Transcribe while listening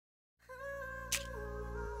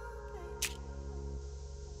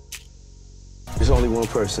one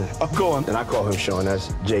person. Oh, go on. And I call him Sean.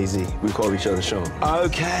 That's Jay-Z. We call each other Sean.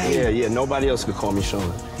 Okay. Yeah. Nobody else could call me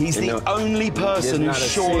Sean. He's the only person who's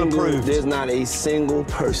Sean approved. There's not a single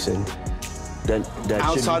person that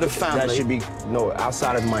outside of family. That should be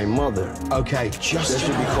outside of my mother. Okay, just that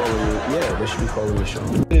should be calling me. Yeah, they should be calling me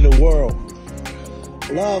Sean. In the world,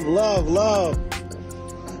 love, love, love.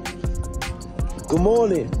 Good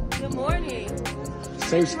morning. Good morning.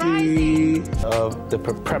 Safety. Of the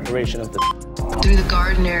preparation of the. Through the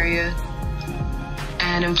garden area,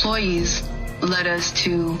 and employees led us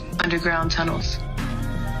to underground tunnels.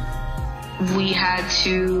 We had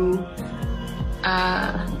to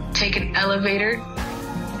take an elevator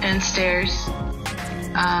and stairs.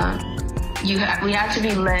 We had to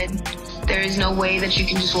be led. There is no way that you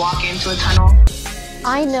can just walk into a tunnel.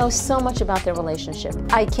 I know so much about their relationship.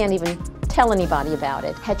 I can't even tell anybody about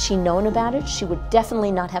it. Had she known about it, she would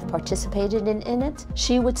definitely not have participated in it.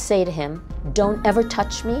 She would say to him, "Don't ever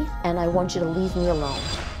touch me, and I want you to leave me alone.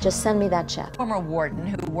 Just send me that check." Former warden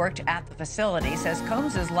who worked at the facility says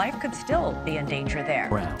Combs's life could still be in danger there.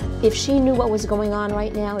 If she knew what was going on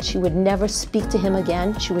right now, she would never speak to him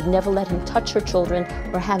again. She would never let him touch her children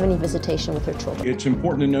or have any visitation with her children. It's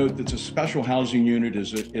important to note that the special housing unit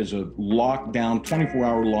is a lockdown,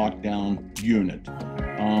 24-hour lockdown unit.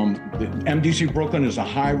 The MDC Brooklyn is a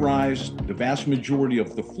high-rise. The vast majority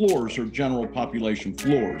of the floors are general population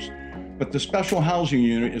floors. But the special housing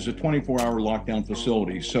unit is a 24-hour lockdown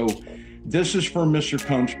facility. So this is for Mr.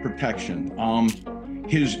 Combs' protection.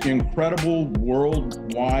 His incredible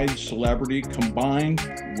worldwide celebrity combined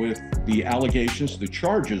with the allegations, the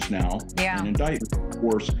charges now, an indictment, of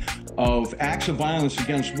course, of acts of violence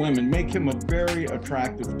against women make him a very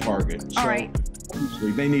attractive target. So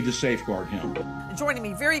obviously they need to safeguard him. Joining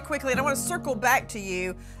me very quickly, and I want to circle back to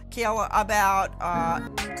you, Kiala, about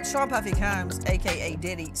Sean Puffy Combs, a.k.a.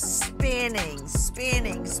 Diddy, spinning.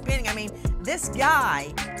 I mean, this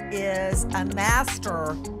guy is a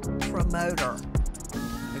master promoter,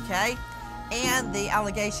 okay? And the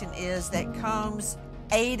allegation is that Combs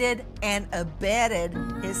aided and abetted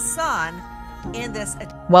his son in this.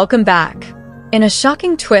 Welcome back. In a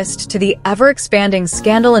shocking twist to the ever-expanding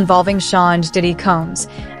scandal involving Sean Diddy Combs,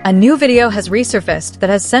 a new video has resurfaced that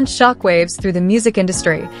has sent shockwaves through the music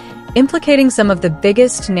industry, implicating some of the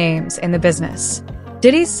biggest names in the business.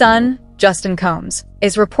 Diddy's son, Justin Combs,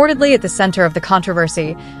 is reportedly at the center of the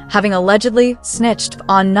controversy, having allegedly snitched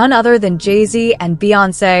on none other than Jay-Z and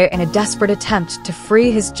Beyonce in a desperate attempt to free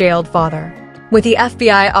his jailed father. With the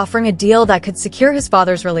FBI offering a deal that could secure his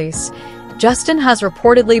father's release, Justin has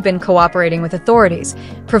reportedly been cooperating with authorities,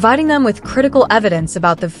 providing them with critical evidence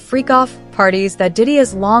about the freak-off parties that Diddy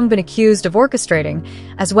has long been accused of orchestrating,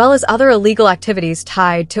 as well as other illegal activities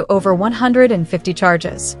tied to over 150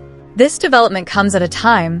 charges. This development comes at a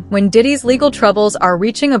time when Diddy's legal troubles are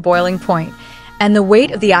reaching a boiling point, and the weight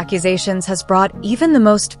of the accusations has brought even the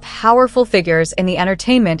most powerful figures in the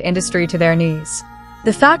entertainment industry to their knees.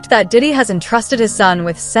 The fact that Diddy has entrusted his son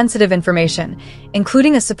with sensitive information,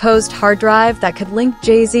 including a supposed hard drive that could link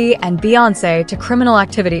Jay-Z and Beyonce to criminal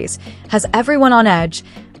activities, has everyone on edge,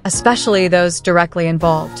 especially those directly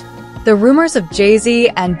involved. The rumors of Jay-Z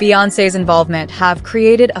and Beyonce's involvement have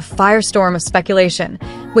created a firestorm of speculation,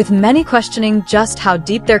 with many questioning just how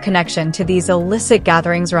deep their connection to these illicit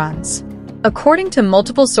gatherings runs. According to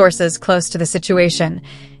multiple sources close to the situation,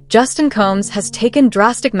 Justin Combs has taken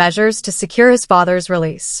drastic measures to secure his father's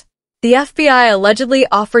release. The FBI allegedly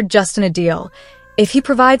offered Justin a deal. If he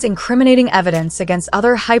provides incriminating evidence against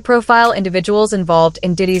other high-profile individuals involved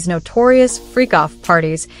in Diddy's notorious freak-off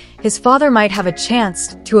parties, his father might have a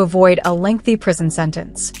chance to avoid a lengthy prison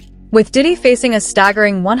sentence. With Diddy facing a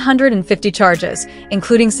staggering 150 charges,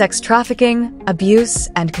 including sex trafficking, abuse,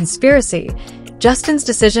 and conspiracy, Justin's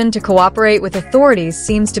decision to cooperate with authorities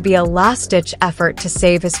seems to be a last-ditch effort to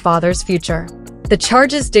save his father's future. The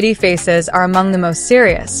charges Diddy faces are among the most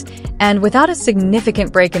serious, and without a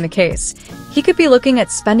significant break in the case, he could be looking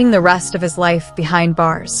at spending the rest of his life behind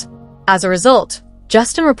bars. As a result,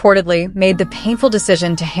 Justin reportedly made the painful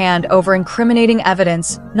decision to hand over incriminating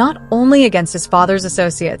evidence not only against his father's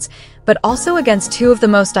associates, but also against two of the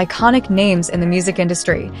most iconic names in the music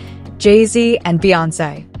industry, Jay-Z and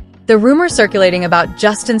Beyonce. The rumors circulating about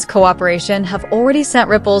Justin's cooperation have already sent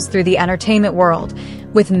ripples through the entertainment world,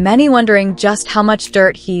 with many wondering just how much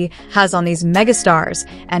dirt he has on these megastars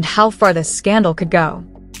and how far this scandal could go.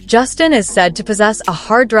 Justin is said to possess a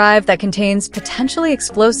hard drive that contains potentially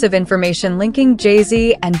explosive information linking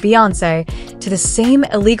Jay-Z and Beyonce to the same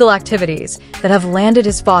illegal activities that have landed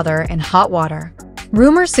his father in hot water.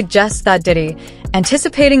 Rumors suggest that Diddy,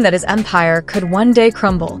 anticipating that his empire could one day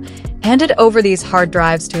crumble, handed over these hard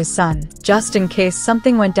drives to his son, just in case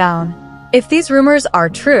something went down. If these rumors are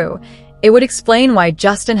true, it would explain why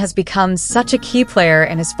Justin has become such a key player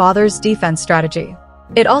in his father's defense strategy.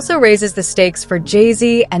 It also raises the stakes for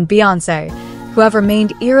Jay-Z and Beyonce, who have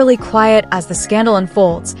remained eerily quiet as the scandal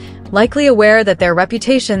unfolds, likely aware that their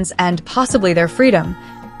reputations and possibly their freedom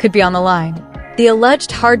could be on the line. The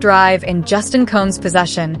alleged hard drive in Justin Combs'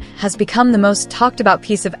 possession has become the most talked about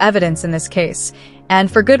piece of evidence in this case, and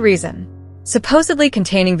for good reason. Supposedly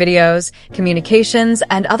containing videos, communications,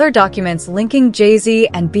 and other documents linking Jay-Z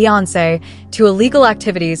and Beyonce to illegal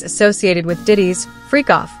activities associated with Diddy's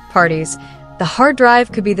freak-off parties, the hard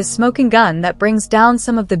drive could be the smoking gun that brings down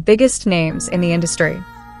some of the biggest names in the industry.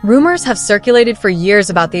 Rumors have circulated for years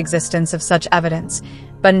about the existence of such evidence,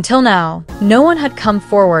 but until now, no one had come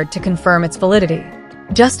forward to confirm its validity.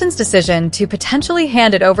 Justin's decision to potentially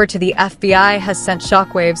hand it over to the FBI has sent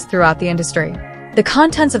shockwaves throughout the industry. The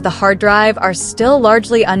contents of the hard drive are still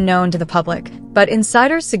largely unknown to the public, but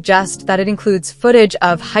insiders suggest that it includes footage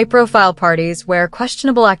of high-profile parties where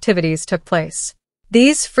questionable activities took place.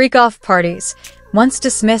 These freak-off parties, once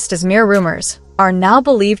dismissed as mere rumors, are now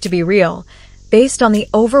believed to be real, based on the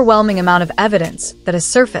overwhelming amount of evidence that has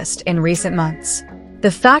surfaced in recent months. The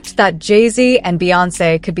fact that Jay-Z and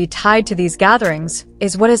Beyonce could be tied to these gatherings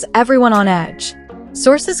is what has everyone on edge.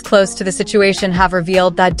 Sources close to the situation have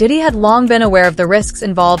revealed that Diddy had long been aware of the risks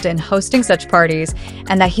involved in hosting such parties,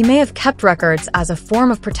 and that he may have kept records as a form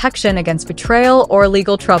of protection against betrayal or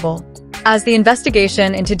legal trouble. As the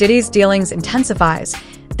investigation into Diddy's dealings intensifies,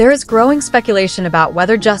 there is growing speculation about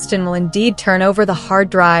whether Justin will indeed turn over the hard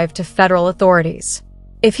drive to federal authorities.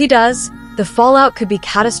 If he does, the fallout could be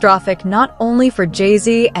catastrophic not only for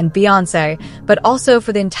Jay-Z and Beyonce, but also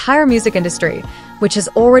for the entire music industry, which has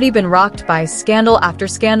already been rocked by scandal after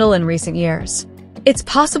scandal in recent years. It's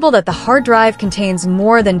possible that the hard drive contains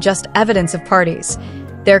more than just evidence of parties.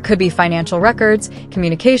 There could be financial records,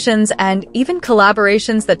 communications, and even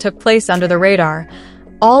collaborations that took place under the radar,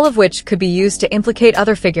 all of which could be used to implicate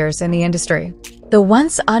other figures in the industry. The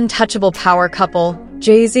once untouchable power couple,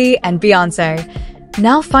 Jay-Z and Beyonce,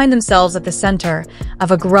 now find themselves at the center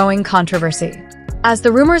of a growing controversy. As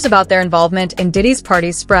the rumors about their involvement in Diddy's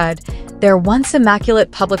parties spread, their once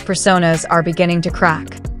immaculate public personas are beginning to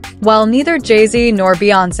crack. While neither Jay-Z nor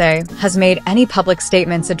Beyonce has made any public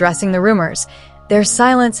statements addressing the rumors, their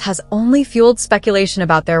silence has only fueled speculation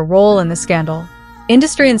about their role in the scandal.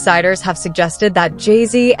 Industry insiders have suggested that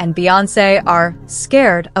Jay-Z and Beyonce are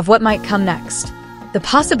scared of what might come next. The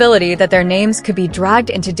possibility that their names could be dragged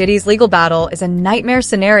into Diddy's legal battle is a nightmare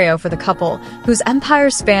scenario for the couple, whose empire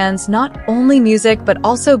spans not only music but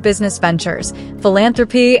also business ventures,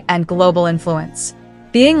 philanthropy, and global influence.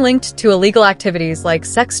 Being linked to illegal activities like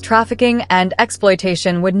sex trafficking and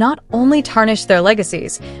exploitation would not only tarnish their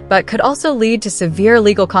legacies, but could also lead to severe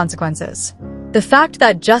legal consequences. The fact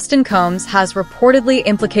that Justin Combs has reportedly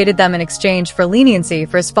implicated them in exchange for leniency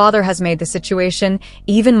for his father has made the situation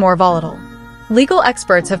even more volatile. Legal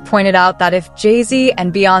experts have pointed out that if Jay-Z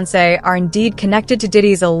and Beyonce are indeed connected to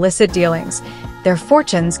Diddy's illicit dealings, their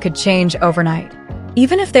fortunes could change overnight.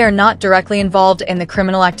 Even if they are not directly involved in the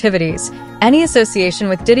criminal activities, any association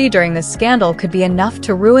with Diddy during this scandal could be enough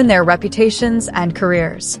to ruin their reputations and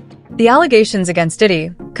careers. The allegations against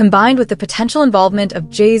Diddy, combined with the potential involvement of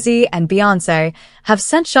Jay-Z and Beyonce, have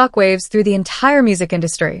sent shockwaves through the entire music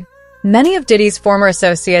industry. Many of Diddy's former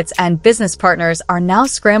associates and business partners are now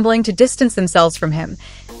scrambling to distance themselves from him,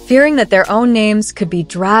 fearing that their own names could be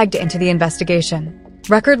dragged into the investigation.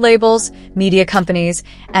 Record labels, media companies,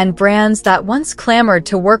 and brands that once clamored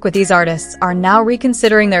to work with these artists are now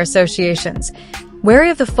reconsidering their associations, wary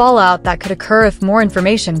of the fallout that could occur if more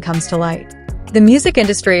information comes to light. The music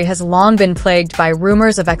industry has long been plagued by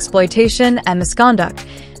rumors of exploitation and misconduct,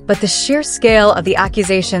 but the sheer scale of the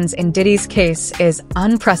accusations in Diddy's case is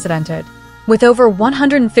unprecedented. With over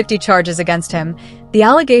 150 charges against him, the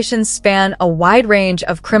allegations span a wide range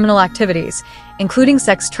of criminal activities, including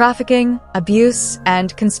sex trafficking, abuse,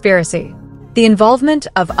 and conspiracy. The involvement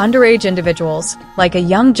of underage individuals, like a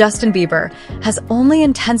young Justin Bieber, has only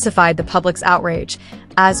intensified the public's outrage,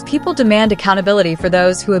 as people demand accountability for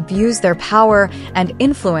those who abuse their power and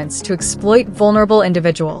influence to exploit vulnerable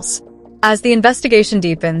individuals. As the investigation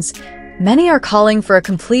deepens, many are calling for a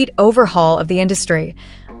complete overhaul of the industry,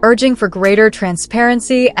 urging for greater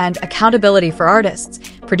transparency and accountability for artists,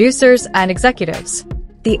 producers, and executives.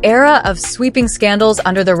 The era of sweeping scandals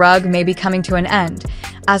under the rug may be coming to an end,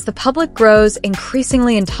 as the public grows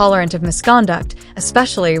increasingly intolerant of misconduct,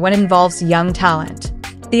 especially when it involves young talent.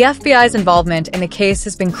 The FBI's involvement in the case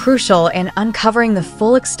has been crucial in uncovering the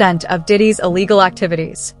full extent of Diddy's illegal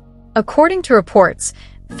activities. According to reports,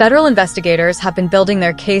 Federal investigators have been building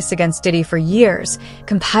their case against Diddy for years,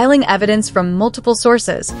 compiling evidence from multiple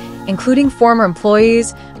sources, including former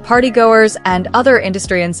employees, partygoers, and other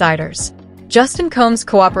industry insiders. Justin Combs'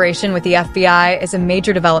 cooperation with the FBI is a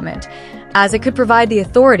major development, as it could provide the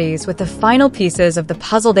authorities with the final pieces of the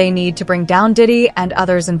puzzle they need to bring down Diddy and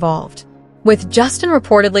others involved. With Justin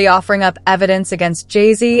reportedly offering up evidence against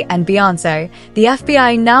Jay-Z and Beyonce, the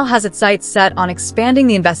FBI now has its sights set on expanding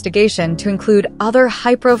the investigation to include other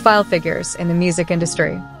high-profile figures in the music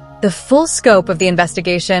industry. The full scope of the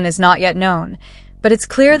investigation is not yet known, but it's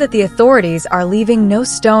clear that the authorities are leaving no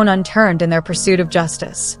stone unturned in their pursuit of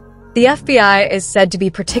justice. The FBI is said to be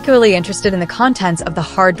particularly interested in the contents of the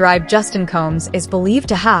hard drive Justin Combs is believed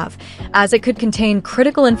to have, as it could contain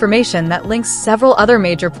critical information that links several other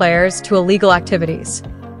major players to illegal activities.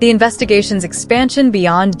 The investigation's expansion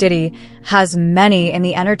beyond Diddy has many in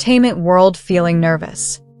the entertainment world feeling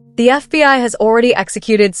nervous. The FBI has already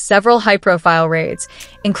executed several high-profile raids,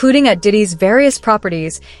 including at Diddy's various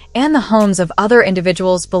properties and the homes of other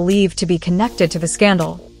individuals believed to be connected to the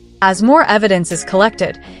scandal. As more evidence is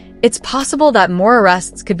collected, it's possible that more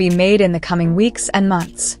arrests could be made in the coming weeks and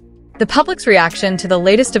months. The public's reaction to the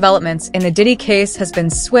latest developments in the Diddy case has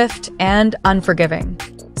been swift and unforgiving.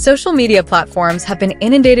 Social media platforms have been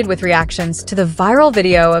inundated with reactions to the viral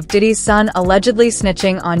video of Diddy's son allegedly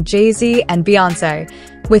snitching on Jay-Z and Beyonce,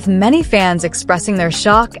 with many fans expressing their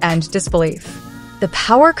shock and disbelief. The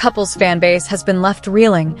power couple's fanbase has been left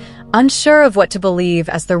reeling, unsure of what to believe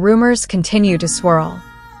as the rumors continue to swirl.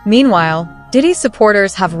 Meanwhile, Diddy's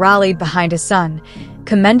supporters have rallied behind his son,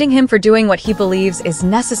 commending him for doing what he believes is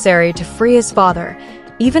necessary to free his father,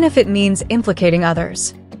 even if it means implicating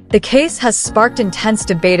others. The case has sparked intense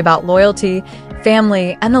debate about loyalty,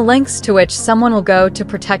 family, and the lengths to which someone will go to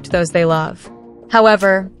protect those they love.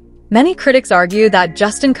 However, many critics argue that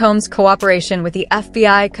Justin Combs' cooperation with the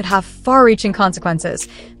FBI could have far-reaching consequences,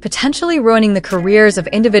 potentially ruining the careers of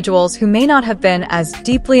individuals who may not have been as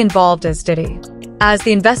deeply involved as Diddy. As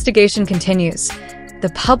the investigation continues,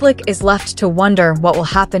 the public is left to wonder what will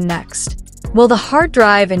happen next. Will the hard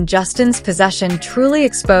drive in Justin's possession truly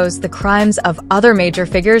expose the crimes of other major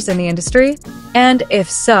figures in the industry? And if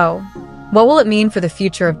so, what will it mean for the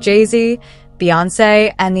future of Jay-Z,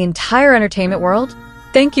 Beyonce, and the entire entertainment world?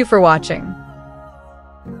 Thank you for watching.